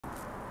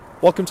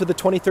Welcome to the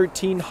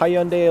 2013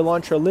 Hyundai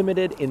Elantra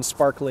Limited in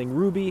sparkling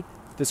ruby.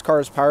 This car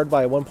is powered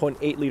by a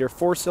 1.8 liter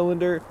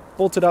 4-cylinder,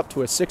 bolted up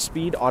to a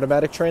 6-speed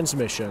automatic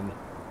transmission.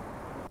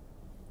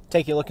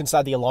 Taking a look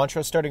inside the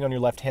Elantra, starting on your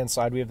left-hand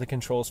side, we have the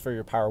controls for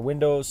your power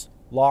windows,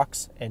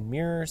 locks, and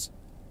mirrors,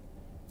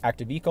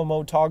 active eco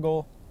mode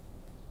toggle,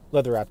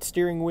 leather-wrapped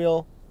steering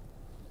wheel,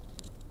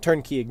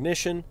 turnkey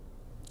ignition,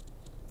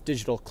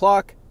 digital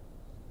clock.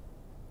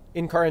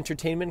 In-car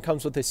entertainment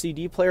comes with a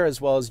CD player as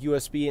well as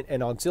USB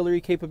and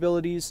auxiliary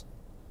capabilities,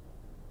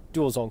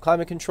 dual-zone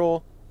climate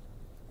control.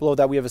 Below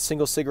that we have a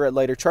single cigarette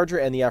lighter charger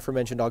and the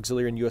aforementioned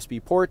auxiliary and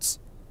USB ports.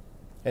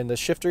 And the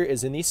shifter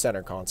is in the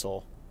center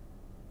console.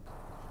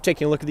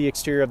 Taking a look at the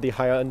exterior of the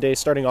Hyundai,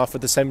 starting off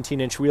with the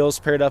 17-inch wheels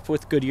paired up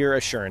with Goodyear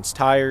Assurance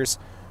tires.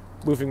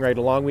 Moving right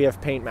along, we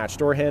have paint-matched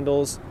door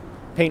handles,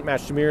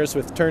 paint-matched mirrors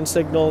with turn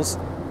signals.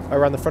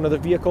 Around the front of the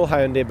vehicle,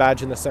 Hyundai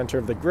badge in the center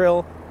of the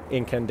grille,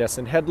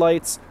 incandescent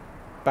headlights.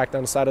 Back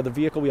down the side of the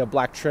vehicle, we have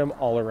black trim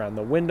all around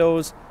the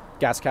windows.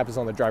 Gas cap is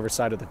on the driver's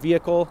side of the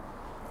vehicle.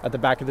 At the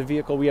back of the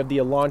vehicle, we have the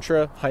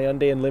Elantra,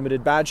 Hyundai, and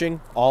Limited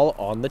badging, all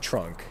on the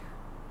trunk.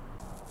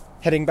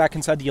 Heading back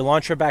inside the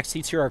Elantra, back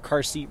seats here are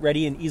car seat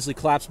ready and easily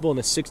collapsible in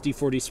a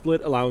 60-40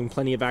 split, allowing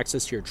plenty of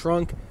access to your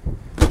trunk.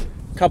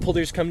 Cup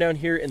holders come down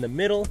here in the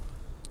middle.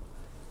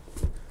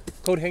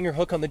 Coat hanger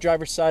hook on the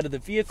driver's side of the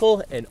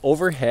vehicle, and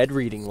overhead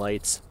reading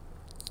lights.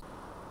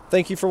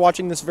 Thank you for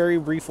watching this very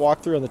brief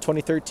walkthrough on the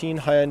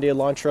 2013 Hyundai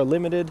Elantra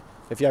Limited.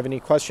 If you have any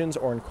questions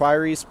or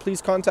inquiries,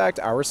 please contact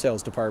our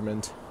sales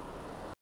department.